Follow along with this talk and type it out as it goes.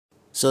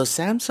So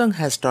Samsung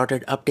has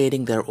started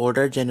updating their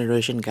older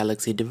generation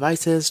Galaxy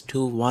devices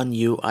to One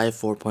UI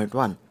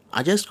 4.1.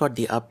 I just got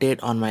the update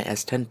on my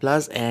S10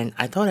 Plus and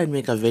I thought I'd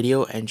make a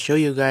video and show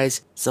you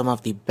guys some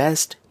of the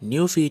best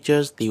new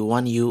features the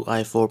One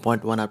UI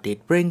 4.1 update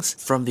brings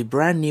from the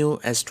brand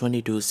new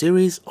S22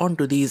 series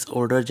onto these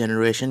older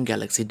generation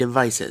Galaxy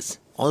devices.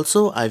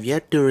 Also, I've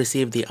yet to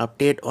receive the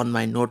update on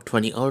my Note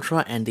 20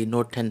 Ultra and the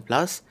Note 10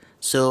 Plus,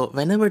 so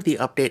whenever the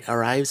update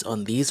arrives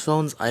on these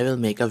phones, I will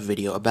make a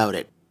video about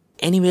it.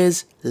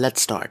 Anyways, let's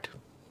start.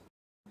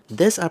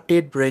 This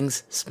update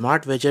brings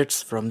smart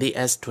widgets from the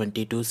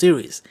S22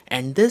 series,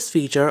 and this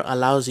feature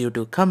allows you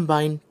to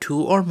combine two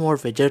or more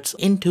widgets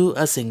into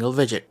a single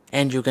widget,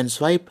 and you can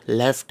swipe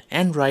left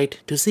and right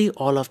to see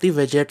all of the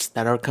widgets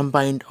that are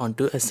combined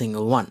onto a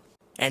single one.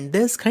 And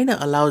this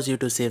kinda allows you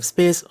to save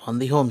space on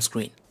the home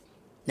screen.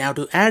 Now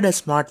to add a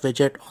smart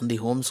widget on the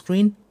home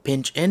screen,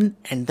 pinch in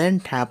and then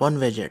tap on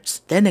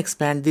widgets. Then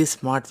expand the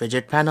smart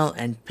widget panel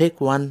and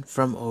pick one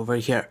from over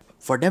here.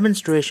 For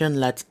demonstration,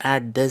 let's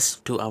add this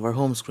to our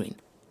home screen.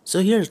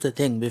 So here's the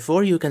thing,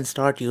 before you can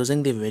start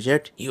using the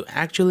widget, you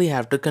actually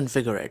have to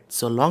configure it.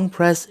 So long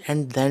press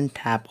and then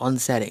tap on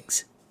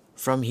settings.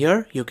 From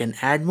here, you can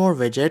add more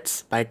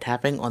widgets by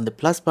tapping on the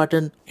plus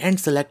button and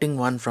selecting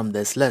one from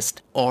this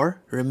list, or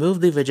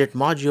remove the widget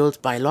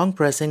modules by long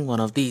pressing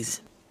one of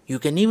these. You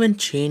can even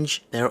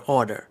change their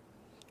order.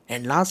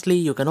 And lastly,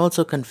 you can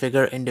also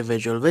configure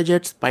individual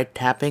widgets by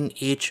tapping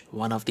each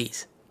one of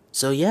these.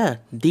 So yeah,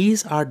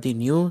 these are the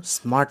new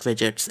smart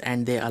widgets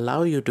and they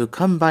allow you to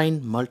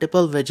combine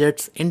multiple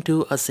widgets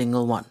into a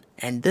single one.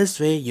 And this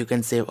way you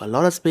can save a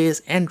lot of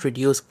space and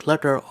reduce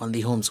clutter on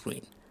the home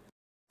screen.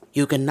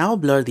 You can now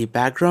blur the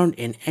background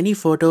in any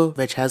photo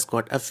which has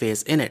got a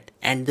face in it.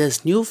 And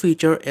this new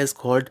feature is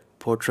called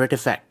Portrait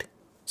Effect.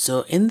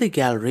 So in the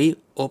gallery,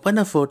 open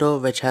a photo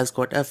which has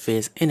got a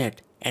face in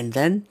it and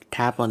then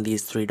tap on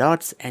these three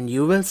dots and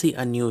you will see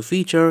a new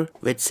feature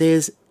which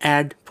says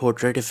Add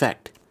Portrait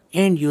Effect.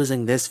 And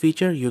using this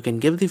feature, you can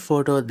give the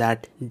photo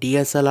that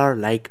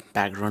DSLR-like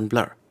background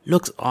blur.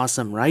 Looks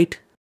awesome, right?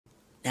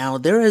 Now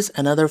there is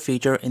another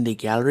feature in the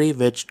gallery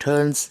which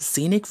turns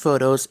scenic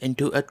photos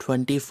into a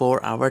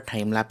 24-hour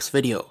time-lapse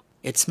video.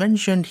 It's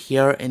mentioned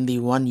here in the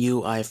One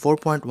UI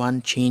 4.1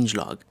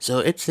 changelog. So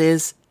it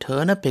says,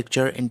 turn a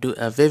picture into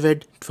a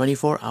vivid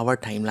 24-hour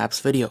time-lapse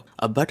video.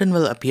 A button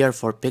will appear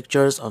for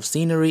pictures of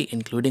scenery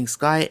including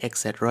sky,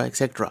 etc,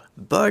 etc.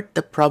 But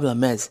the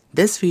problem is,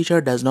 this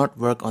feature does not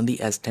work on the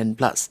S10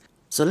 Plus.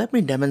 So let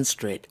me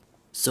demonstrate.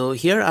 So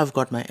here I've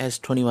got my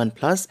S21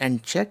 Plus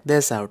and check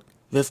this out.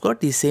 We've got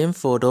the same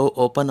photo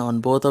open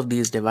on both of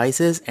these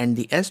devices and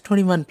the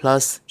S21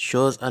 Plus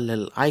shows a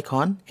little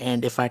icon,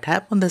 and if I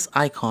tap on this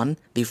icon,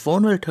 the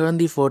phone will turn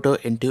the photo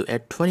into a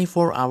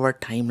 24-hour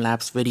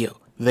time-lapse video,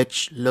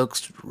 which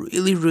looks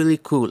really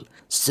cool.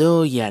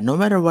 So yeah, no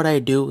matter what I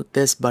do,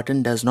 this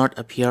button does not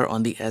appear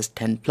on the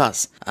S10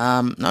 Plus.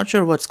 Not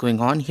sure what's going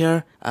on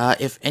here.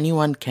 If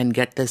anyone can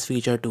get this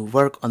feature to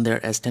work on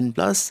their S10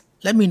 Plus,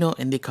 let me know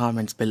in the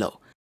comments below.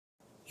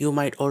 You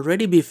might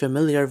already be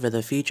familiar with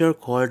a feature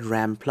called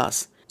RAM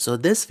Plus. So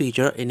this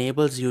feature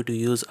enables you to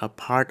use a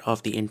part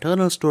of the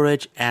internal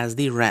storage as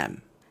the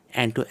RAM.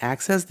 And to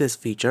access this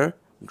feature,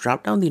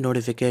 drop down the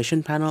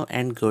notification panel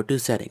and go to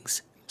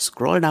settings.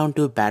 Scroll down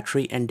to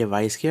battery and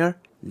device here,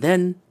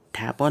 then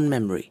tap on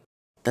memory.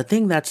 The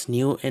thing that's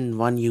new in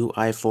One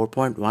UI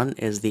 4.1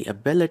 is the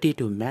ability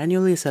to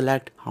manually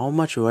select how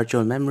much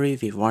virtual memory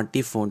we want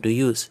the phone to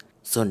use.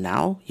 So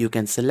now you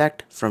can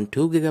select from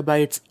 2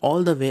 GB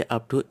all the way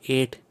up to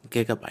 8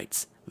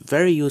 GB.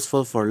 Very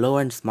useful for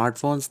low-end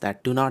smartphones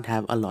that do not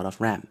have a lot of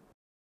RAM.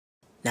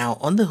 Now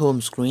on the home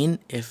screen,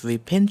 if we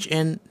pinch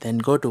in, then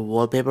go to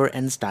Wallpaper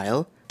and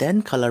Style,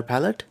 then Color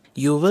Palette,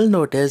 you will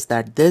notice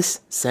that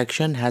this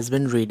section has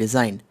been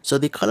redesigned. So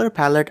the color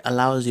palette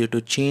allows you to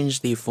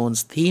change the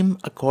phone's theme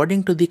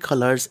according to the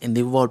colors in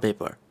the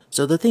wallpaper.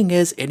 So the thing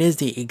is, it is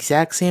the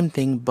exact same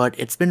thing, but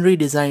it's been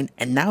redesigned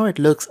and now it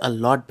looks a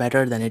lot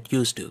better than it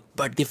used to.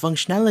 But the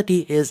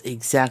functionality is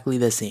exactly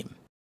the same.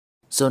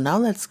 So now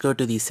let's go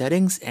to the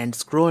settings and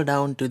scroll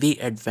down to the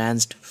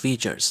advanced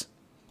features.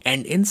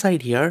 And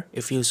inside here,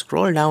 if you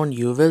scroll down,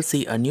 you will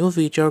see a new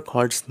feature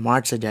called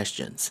Smart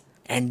Suggestions.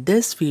 And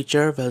this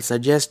feature will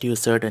suggest you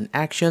certain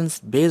actions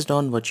based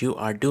on what you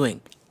are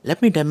doing.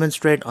 Let me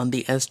demonstrate on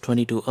the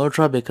S22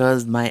 Ultra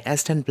because my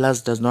S10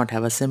 Plus does not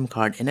have a SIM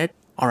card in it.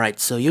 Alright,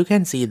 so you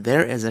can see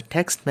there is a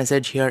text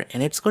message here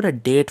and it's got a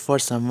date for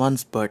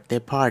someone's birthday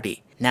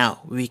party.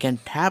 Now we can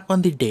tap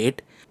on the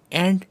date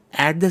and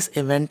add this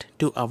event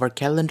to our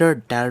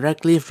calendar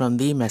directly from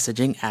the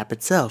messaging app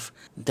itself.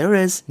 There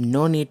is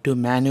no need to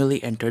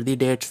manually enter the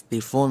dates,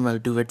 the phone will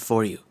do it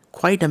for you.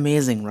 Quite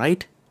amazing,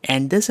 right?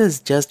 And this is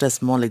just a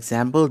small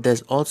example.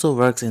 This also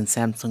works in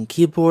Samsung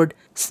Keyboard,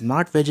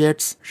 Smart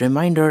Widgets,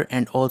 Reminder,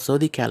 and also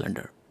the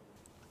calendar.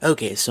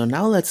 Okay, so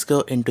now let's go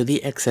into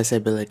the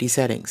accessibility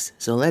settings.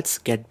 So let's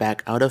get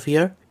back out of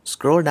here,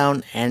 scroll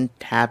down and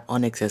tap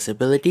on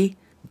accessibility,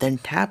 then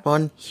tap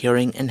on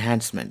hearing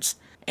enhancements.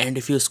 And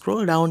if you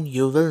scroll down,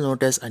 you will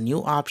notice a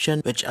new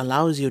option which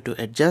allows you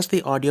to adjust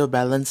the audio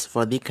balance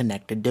for the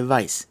connected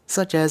device,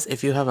 such as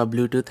if you have a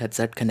Bluetooth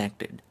headset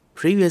connected.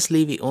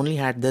 Previously, we only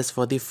had this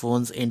for the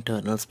phone's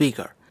internal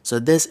speaker. So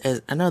this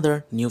is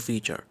another new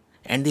feature.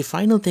 And the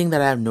final thing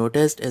that I have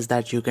noticed is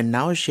that you can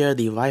now share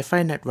the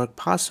Wi-Fi network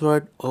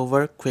password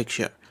over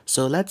QuickShare.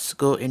 So let's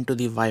go into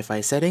the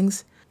Wi-Fi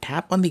settings,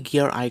 tap on the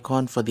gear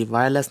icon for the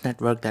wireless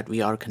network that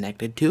we are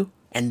connected to,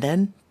 and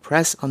then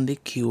press on the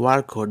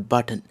QR code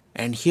button.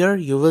 And here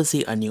you will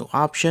see a new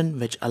option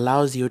which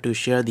allows you to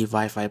share the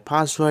Wi-Fi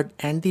password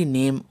and the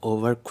name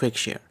over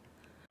QuickShare.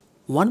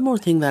 One more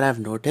thing that I've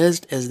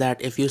noticed is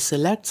that if you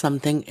select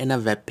something in a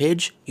web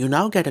page, you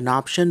now get an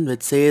option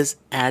which says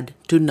Add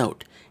to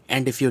Note.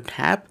 And if you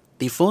tap,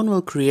 the phone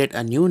will create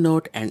a new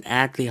note and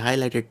add the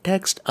highlighted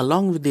text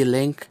along with the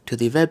link to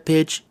the web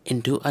page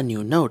into a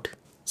new note.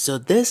 So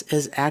this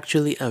is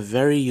actually a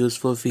very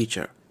useful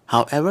feature.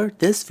 However,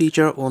 this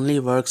feature only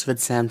works with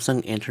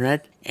Samsung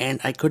Internet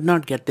and I could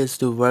not get this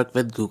to work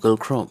with Google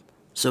Chrome.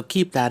 So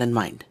keep that in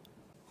mind.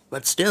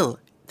 But still,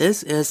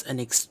 this is an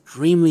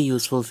extremely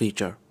useful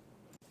feature.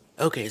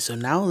 Okay, so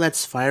now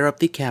let's fire up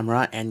the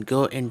camera and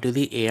go into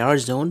the AR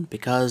zone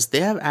because they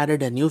have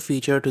added a new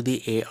feature to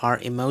the AR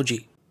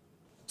Emoji.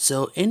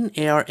 So in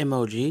AR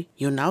Emoji,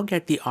 you now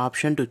get the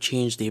option to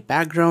change the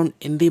background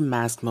in the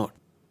mask mode.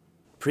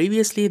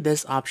 Previously,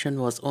 this option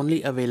was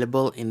only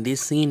available in the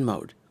scene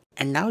mode,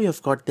 and now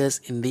you've got this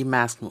in the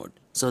mask mode.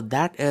 So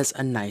that is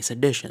a nice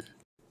addition.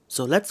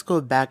 So let's go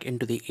back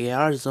into the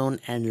AR zone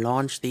and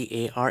launch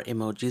the AR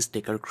Emoji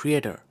sticker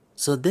creator.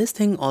 So this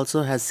thing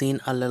also has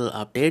seen a little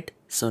update.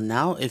 So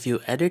now if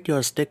you edit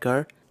your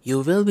sticker,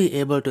 you will be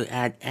able to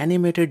add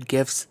animated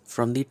GIFs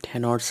from the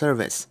tenor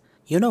service.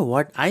 You know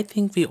what, I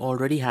think we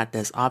already had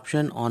this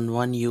option on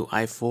One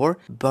UI 4,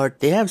 but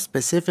they have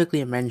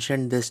specifically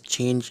mentioned this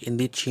change in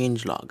the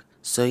changelog.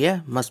 So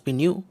yeah, must be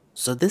new.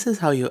 So this is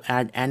how you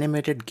add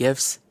animated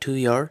GIFs to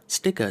your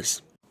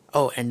stickers.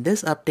 Oh, and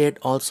this update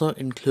also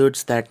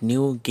includes that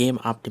new game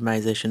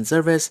optimization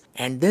service,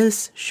 and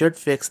this should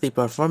fix the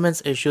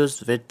performance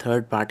issues with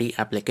third-party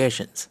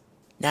applications.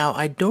 Now,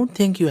 I don't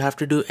think you have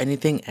to do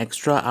anything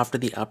extra after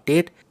the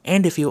update,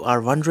 and if you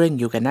are wondering,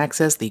 you can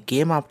access the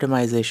game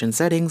optimization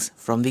settings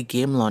from the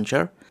game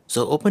launcher.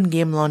 So open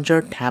game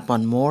launcher, tap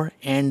on more,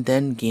 and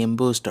then game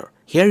booster.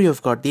 Here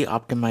you've got the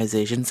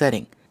optimization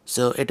setting.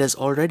 So it is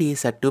already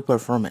set to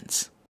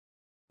performance.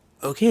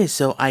 Okay,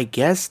 so I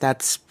guess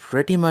that's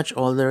pretty much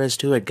all there is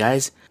to it,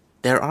 guys.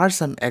 There are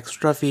some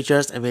extra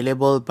features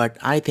available, but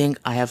I think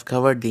I have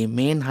covered the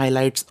main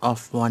highlights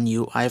of One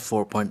UI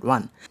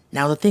 4.1.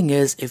 Now the thing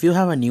is, if you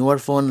have a newer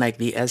phone like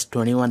the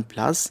S21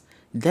 Plus,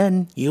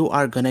 then you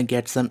are gonna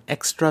get some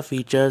extra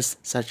features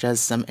such as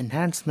some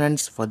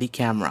enhancements for the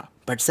camera.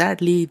 But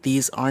sadly,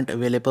 these aren't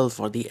available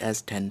for the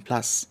S10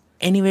 Plus.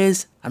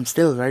 Anyways, I'm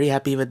still very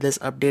happy with this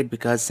update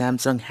because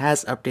Samsung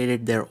has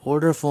updated their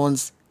older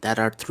phones that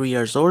are 3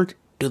 years old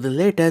to the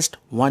latest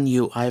One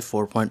UI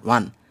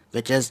 4.1,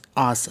 which is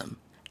awesome.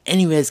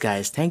 Anyways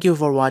guys, thank you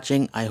for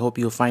watching. I hope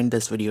you find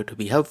this video to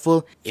be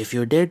helpful. If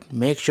you did,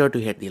 make sure to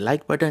hit the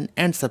like button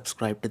and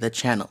subscribe to the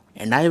channel.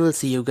 And I will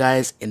see you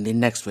guys in the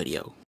next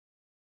video.